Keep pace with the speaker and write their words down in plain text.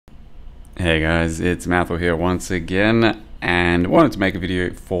Hey guys, it's Mathel here once again, and wanted to make a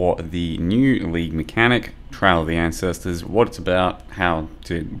video for the new League mechanic, Trial of the Ancestors, what it's about, how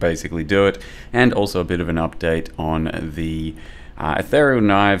to basically do it, and also a bit of an update on the Ethereal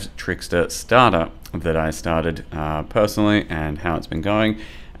Knives Trickster starter that I started personally and how it's been going.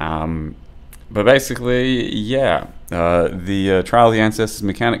 But basically, yeah, the Trial of the Ancestors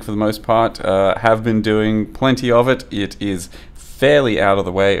mechanic for the most part have been doing plenty of it. It is fairly out of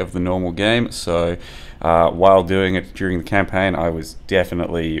the way of the normal game, so while doing it during the campaign, I was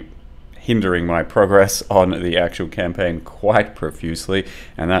definitely hindering my progress on the actual campaign quite profusely,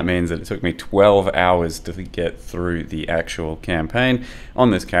 and that means that it took me 12 hours to get through the actual campaign on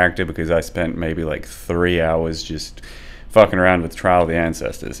this character because I spent maybe like 3 hours just fucking around with Trial of the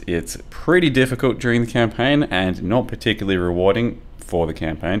Ancestors. It's pretty difficult during the campaign and not particularly rewarding for the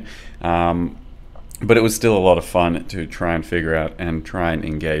campaign. But it was still a lot of fun to try and figure out and try and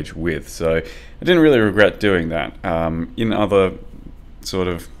engage with. So I didn't really regret doing that. In other sort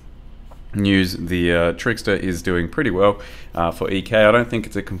of news, the Trickster is doing pretty well for EK. I don't think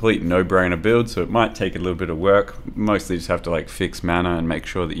it's a complete no-brainer build, so it might take a little bit of work. Mostly just have to like fix mana and make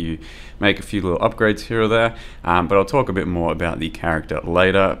sure that you make a few little upgrades here or there. But I'll talk a bit more about the character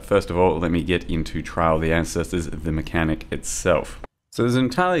later. First of all, let me get into Trial of the Ancestors, the mechanic itself. So there's an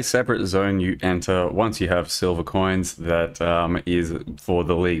entirely separate zone you enter once you have silver coins that is for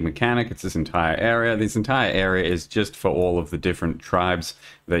the League mechanic. It's this entire area. This entire area is just for all of the different tribes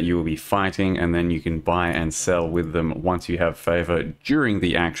that you will be fighting, and then you can buy and sell with them once you have favor during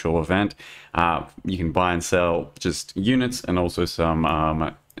the actual event. You can buy and sell just units and also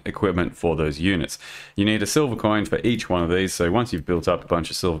some equipment for those units. You need a silver coin for each one of these, so once you've built up a bunch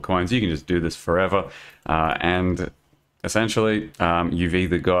of silver coins, you can just do this forever. And essentially, you've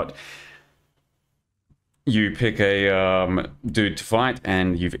either got, you pick a dude to fight,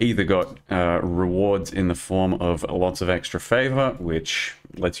 and you've either got rewards in the form of lots of extra favor, which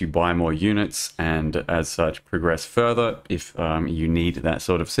lets you buy more units and as such progress further if you need that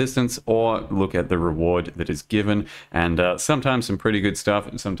sort of assistance, or look at the reward that is given, and sometimes some pretty good stuff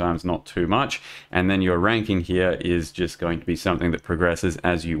and sometimes not too much. And then your ranking here is just going to be something that progresses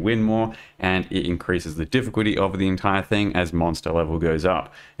as you win more, and it increases the difficulty of the entire thing as monster level goes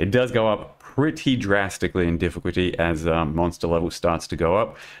up. It does go up pretty drastically in difficulty as monster level starts to go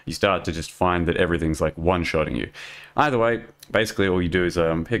up. You start to just find that everything's like one-shotting you. Either way, basically all you do is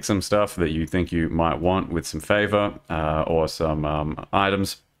pick some stuff that you think you might want with some favor or some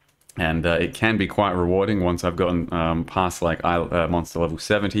items, and it can be quite rewarding. Once I've gotten past like monster level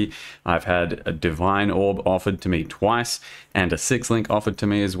 70, I've had a divine orb offered to me twice and a 6-link offered to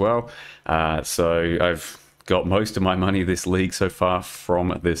me as well. So I've got most of my money this league so far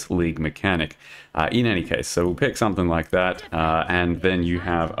from this league mechanic. In any case, so we'll pick something like that, and then you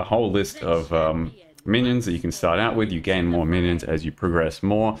have a whole list of minions that you can start out with. You gain more minions as you progress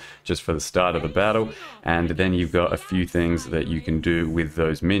more, just for the start of the battle, and then you've got a few things that you can do with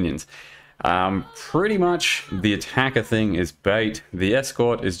those minions. Pretty much the attacker thing is bait. The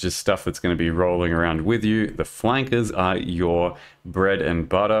escort is just stuff that's going to be rolling around with you. The flankers are your bread and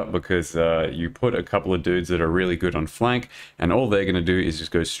butter because you put a couple of dudes that are really good on flank, and all they're going to do is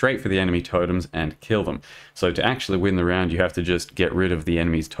just go straight for the enemy totems and kill them. So to actually win the round, you have to just get rid of the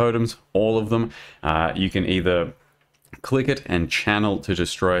enemy's totems, all of them. You can either click it and channel to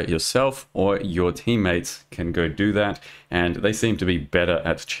destroy it yourself, or your teammates can go do that, and they seem to be better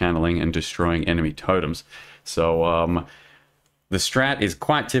at channeling and destroying enemy totems. So the strat is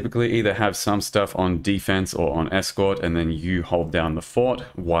quite typically either have some stuff on defense or on escort, and then you hold down the fort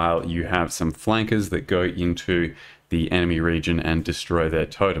while you have some flankers that go into the enemy region and destroy their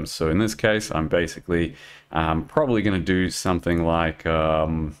totems. So in this case, I'm basically probably going to do something like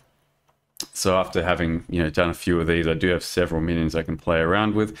so after having, you know, done a few of these, I do have several minions I can play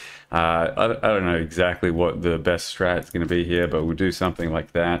around with. I don't know exactly what the best strat is going to be here, but we'll do something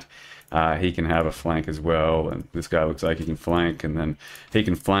like that. He can have a flank as well, and this guy looks like he can flank, and then he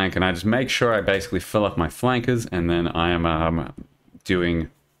can flank, and I just make sure I basically fill up my flankers, and then I am doing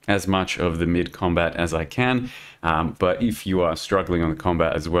as much of the mid combat as I can. But if you are struggling on the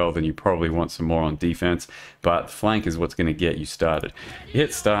combat as well, then you probably want some more on defense, but flank is what's going to get you started. You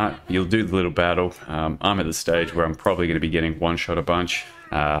hit start, you'll do the little battle. I'm at the stage where I'm probably going to be getting one-shot a bunch.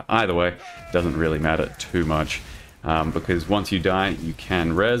 Either way, it doesn't really matter too much, because once you die, you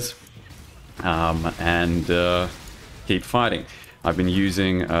can res and keep fighting. I've been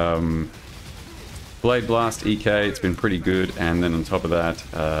using Blade Blast, EK, it's been pretty good, and then on top of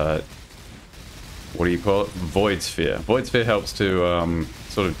that, what do you call it? Void Sphere. Void Sphere helps to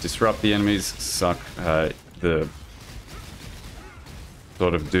sort of disrupt the enemies, suck the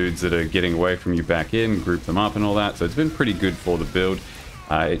sort of dudes that are getting away from you back in, group them up and all that. So it's been pretty good for the build.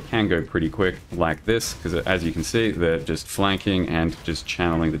 It can go pretty quick like this, because as you can see, they're just flanking and just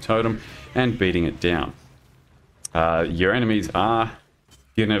channeling the totem and beating it down. Your enemies are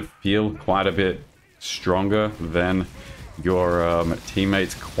gonna feel quite a bit stronger than your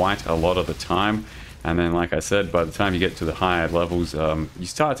teammates quite a lot of the time. And then, like I said, by the time you get to the higher levels, you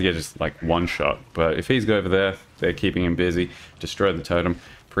start to get just like one shot. But if he's over there, they're keeping him busy, destroy the totem,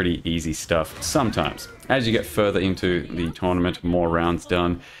 pretty easy stuff sometimes. As you get further into the tournament, more rounds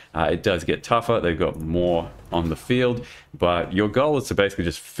done, it does get tougher. They've got more on the field, but your goal is to basically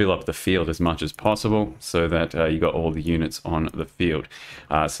just fill up the field as much as possible so that you got all the units on the field.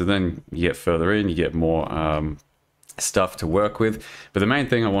 So then you get further in, you get more stuff to work with. But the main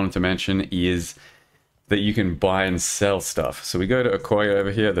thing I wanted to mention is that you can buy and sell stuff. So we go to Okoye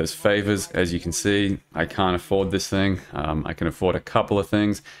over here. There's favors. As you can see, I can't afford this thing. I can afford a couple of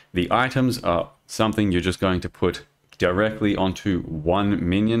things. The items are something you're just going to put directly onto one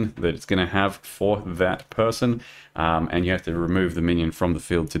minion that it's going to have for that person. And you have to remove the minion from the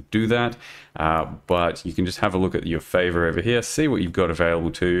field to do that. But you can just have a look at your favor over here, see what you've got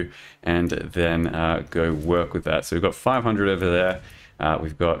available to you, and then go work with that. So we've got 500 over there.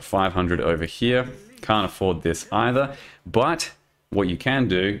 We've got 500 over here. Can't afford this either, but what you can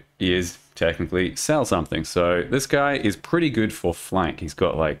do is technically sell something. So this guy is pretty good for flank. He's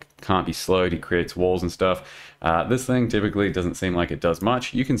got like, can't be slowed, he creates walls and stuff. This thing typically doesn't seem like it does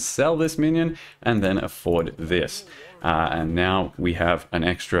much. You can sell this minion and then afford this. And now we have an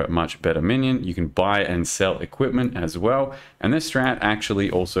extra much better minion. You can buy and sell equipment as well. And this strat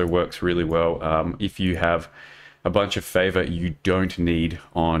actually also works really well if you have a bunch of favor you don't need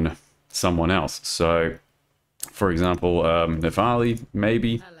on someone else. So for example, Navali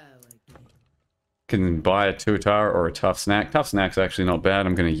maybe can buy a Tuatara or a Tough Snack. Tough Snack's actually not bad.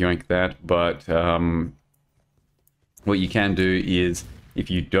 I'm going to yoink that. But what you can do is, if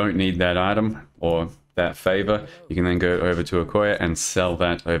you don't need that item or that favor, you can then go over to Okoye and sell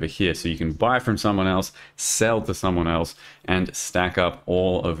that over here. So you can buy from someone else, sell to someone else, and stack up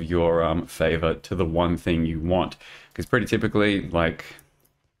all of your favor to the one thing you want. Because pretty typically, like,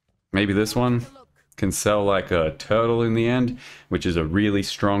 maybe this one can sell like a turtle in the end, which is a really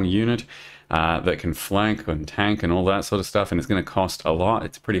strong unit that can flank and tank and all that sort of stuff, and it's going to cost a lot.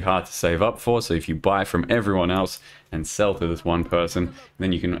 It's pretty hard to save up for, so if you buy from everyone else and sell to this one person,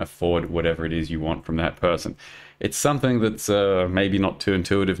 then you can afford whatever it is you want from that person. It's something that's maybe not too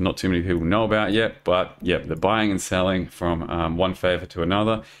intuitive, not too many people know about yet, but yeah, the buying and selling from one favor to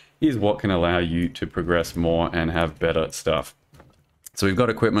another is what can allow you to progress more and have better stuff. So we've got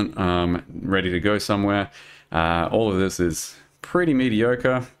equipment ready to go somewhere. All of this is pretty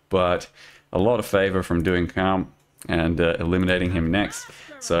mediocre, but a lot of favor from doing Calm and eliminating him next.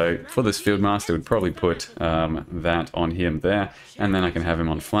 So for this Fieldmaster, we'd probably put that on him there, and then I can have him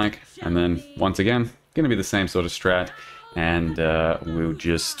on flank. And then once again, going to be the same sort of strat, and we'll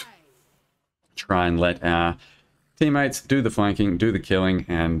just try and let our teammates do the flanking, do the killing,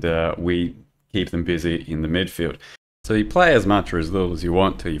 and we keep them busy in the midfield. So you play as much or as little as you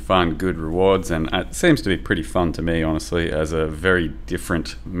want till you find good rewards, and it seems to be pretty fun to me, honestly, as a very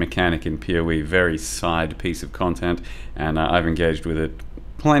different mechanic in PoE, very side piece of content, and I've engaged with it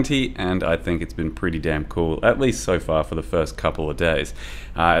plenty, and I think it's been pretty damn cool, at least so far for the first couple of days.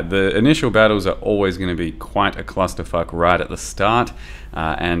 The initial battles are always going to be quite a clusterfuck right at the start,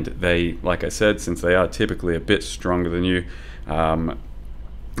 and they, like I said, since they are typically a bit stronger than you,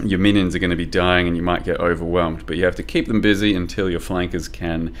 your minions are going to be dying and you might get overwhelmed, but you have to keep them busy until your flankers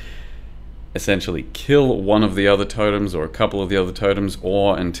can essentially kill one of the other totems or a couple of the other totems,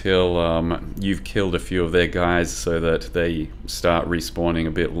 or until you've killed a few of their guys so that they start respawning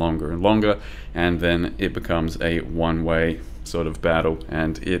a bit longer and longer, and then it becomes a one-way sort of battle,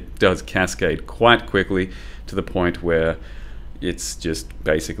 and it does cascade quite quickly to the point where it's just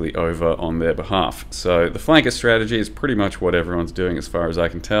basically over on their behalf. So the flanker strategy is pretty much what everyone's doing as far as I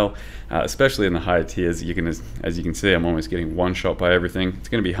can tell, especially in the higher tiers. As you can see, I'm almost getting one shot by everything. It's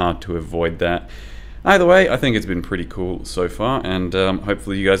going to be hard to avoid that. Either way, I think it's been pretty cool so far, and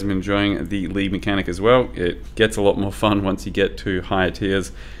hopefully you guys have been enjoying the lead mechanic as well. It gets a lot more fun once you get to higher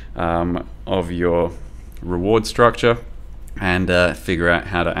tiers of your reward structure, and figure out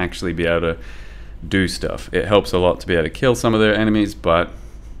how to actually be able to do stuff. It helps a lot to be able to kill some of their enemies, but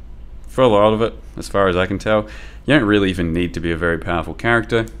for a lot of it, as far as I can tell, you don't really even need to be a very powerful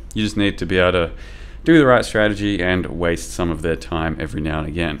character. You just need to be able to do the right strategy and waste some of their time every now and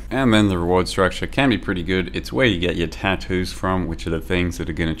again. And then the reward structure can be pretty good. It's where you get your tattoos from, which are the things that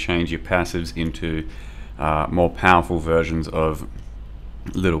are going to change your passives into more powerful versions of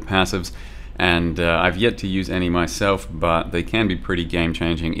little passives. And I've yet to use any myself, but they can be pretty game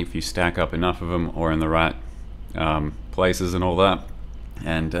changing if you stack up enough of them or in the right places and all that.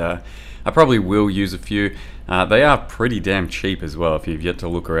 And I probably will use a few. They are pretty damn cheap as well if you've yet to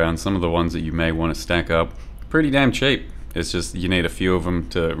look around. Some of the ones that you may want to stack up, pretty damn cheap. It's just you need a few of them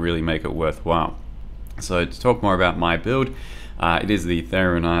to really make it worthwhile. So to talk more about my build, it is the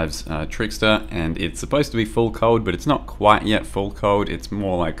TheraKnives Trickster, and it's supposed to be full cold, but it's not quite yet full cold. It's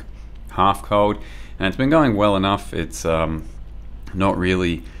more like half cold, and it's been going well enough. It's not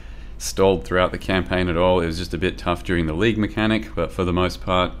really stalled throughout the campaign at all. It was just a bit tough during the league mechanic, but for the most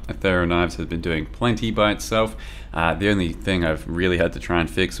part, TheraKnives has been doing plenty by itself. The only thing I've really had to try and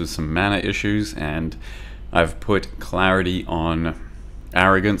fix was some mana issues, and I've put clarity on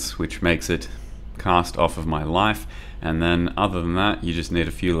arrogance, which makes it cast off of my life. And then other than that, you just need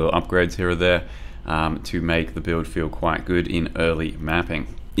a few little upgrades here or there to make the build feel quite good in early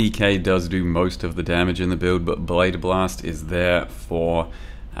mapping. EK does do most of the damage in the build, but Blade Blast is there for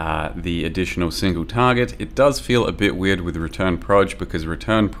the additional single target. It does feel a bit weird with Return Proj, because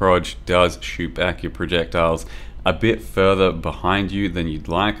Return Proj does shoot back your projectiles a bit further behind you than you'd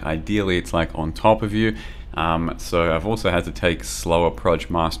like. Ideally, it's like on top of you. So I've also had to take slower Proj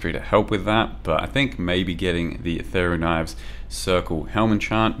Mastery to help with that, but I think maybe getting the TheraKnives Circle Helm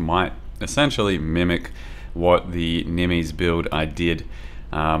enchant might essentially mimic what the Nimmy's build I did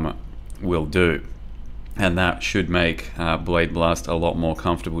will do. And that should make Blade Blast a lot more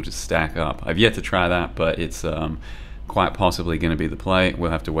comfortable to stack up. I've yet to try that, but it's quite possibly going to be the play.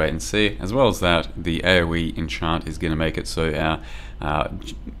 We'll have to wait and see. As well as that, the AoE enchant is going to make it so our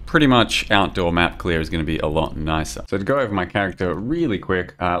pretty much outdoor map clear is going to be a lot nicer. So to go over my character really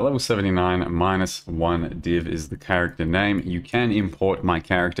quick, level 79 -1 div is the character name. You can import my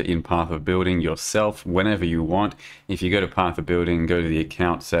character in Path of Building yourself whenever you want. If you go to Path of Building, go to the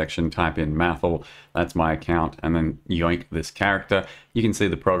account section, type in Mathel, that's my account, and then yoink this character. You can see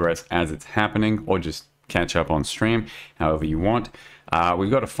the progress as it's happening, or just catch up on stream, however you want.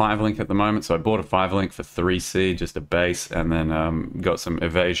 We've got a 5-link at the moment, so I bought a 5-link for 3C, just a base, and then got some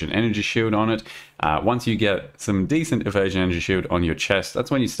evasion energy shield on it. Once you get some decent evasion energy shield on your chest,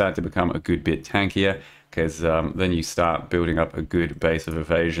 that's when you start to become a good bit tankier, because then you start building up a good base of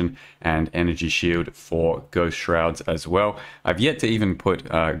evasion and energy shield for Ghost Shrouds as well. I've yet to even put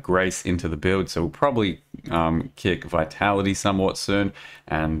Grace into the build, so we'll probably kick Vitality somewhat soon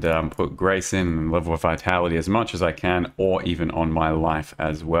and put Grace in and level Vitality as much as I can, or even on my life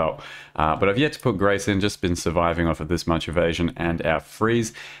as well. But I've yet to put Grace in, just been surviving off of this much evasion and our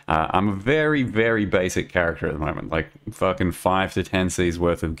freeze. I'm a very, very basic character at the moment, like fucking 5 to 10 C's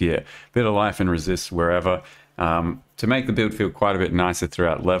worth of gear. Bit of life and resist wherever. To make the build feel quite a bit nicer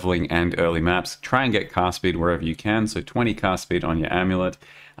throughout leveling and early maps, try and get cast speed wherever you can. So 20 cast speed on your amulet,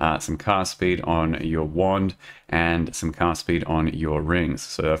 some cast speed on your wand, and some cast speed on your rings.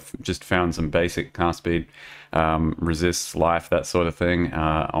 So I've just found some basic cast speed, resists, life, that sort of thing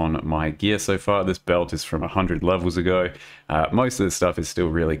on my gear so far. This belt is from 100 levels ago. Most of this stuff is still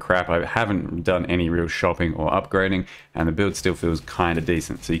really crap. I haven't done any real shopping or upgrading, and the build still feels kind of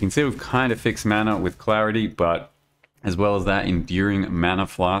decent. So you can see we've kind of fixed mana with clarity, but as well as that, Enduring Mana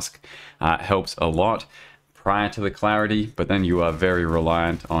Flask helps a lot prior to the clarity, but then you are very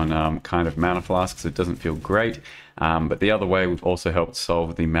reliant on kind of Mana Flask, so it doesn't feel great. But the other way we've also helped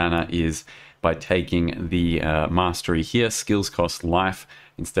solve the mana is by taking the mastery here, skills cost life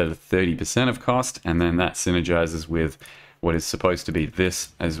instead of 30% of cost, and then that synergizes with what is supposed to be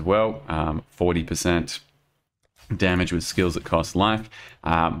this as well, 40% damage with skills that cost life.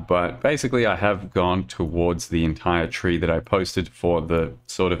 But basically I have gone towards the entire tree that I posted for the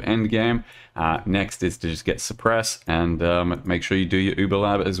sort of end game. Next is to just get suppress and make sure you do your Uber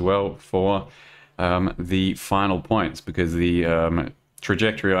Lab as well for the final points, because the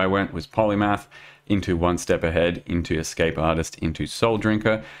trajectory I went was Polymath into One Step Ahead, into Escape Artist, into Soul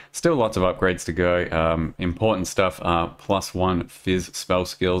Drinker. Still lots of upgrades to go. Important stuff are +1 Fizz spell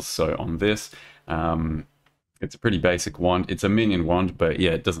skills. So on this, it's a pretty basic wand. It's a minion wand, but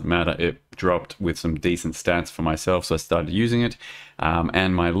yeah, it doesn't matter. It dropped with some decent stats for myself, so I started using it.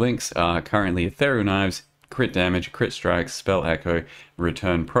 And my links are currently TheraKnives, Crit Damage, Crit Strikes, Spell Echo,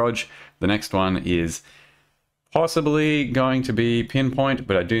 Return Proj. The next one is possibly going to be Pinpoint,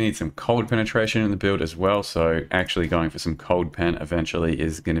 but I do need some cold penetration in the build as well, so actually going for some cold pen eventually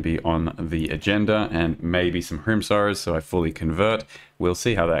is going to be on the agenda, and maybe some Hrim Sorrows so I fully convert. We'll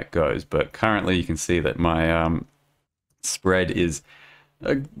see how that goes, but currently you can see that my spread is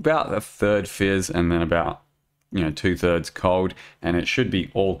about a third Fizz and then about 2/3 cold, and it should be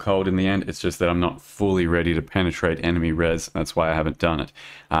all cold in the end. It's just that I'm not fully ready to penetrate enemy res. That's why I haven't done it.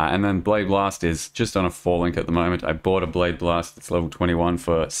 And then Blade Blast is just on a 4 link at the moment. I bought a Blade Blast that's level 21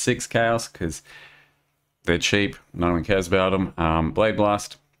 for 6 chaos because they're cheap. No one cares about them. Blade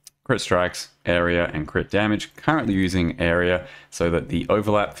Blast, crit strikes, area, and crit damage. Currently using area so that the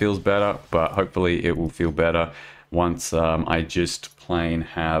overlap feels better, but hopefully it will feel better once I just plain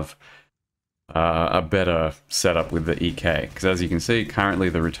have a better setup with the EK. Because as you can see, currently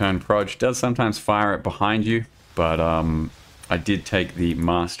the return proj does sometimes fire it behind you, but I did take the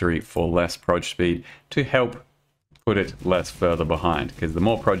mastery for less proj speed to help put it less further behind, because the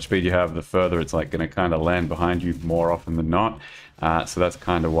more proj speed you have, the further it's like going to kind of land behind you more often than not. So that's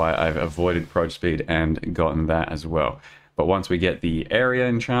kind of why I've avoided proj speed and gotten that as well. But once we get the area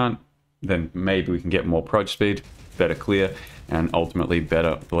enchant, then maybe we can get more proj speed, better clear, and ultimately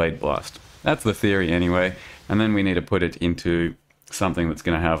better blade blast. That's the theory anyway, and then we need to put it into something that's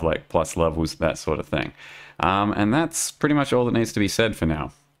going to have like plus levels, that sort of thing. And that's pretty much all that needs to be said for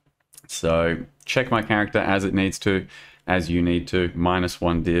now. So check my character as it needs to, as you need to,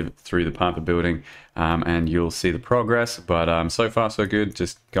 -1 div through the Panther building, and you'll see the progress. But so far so good,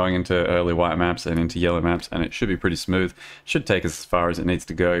 just going into early white maps and into yellow maps, and it should be pretty smooth. Should take us as far as it needs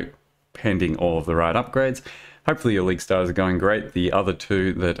to go, pending all of the right upgrades. Hopefully your League starters are going great. The other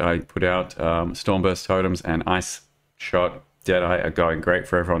two that I put out, Stormburst Totems and Ice Shot Deadeye, are going great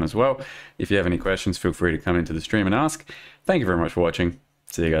for everyone as well. If you have any questions, feel free to come into the stream and ask. Thank you very much for watching.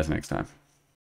 See you guys next time.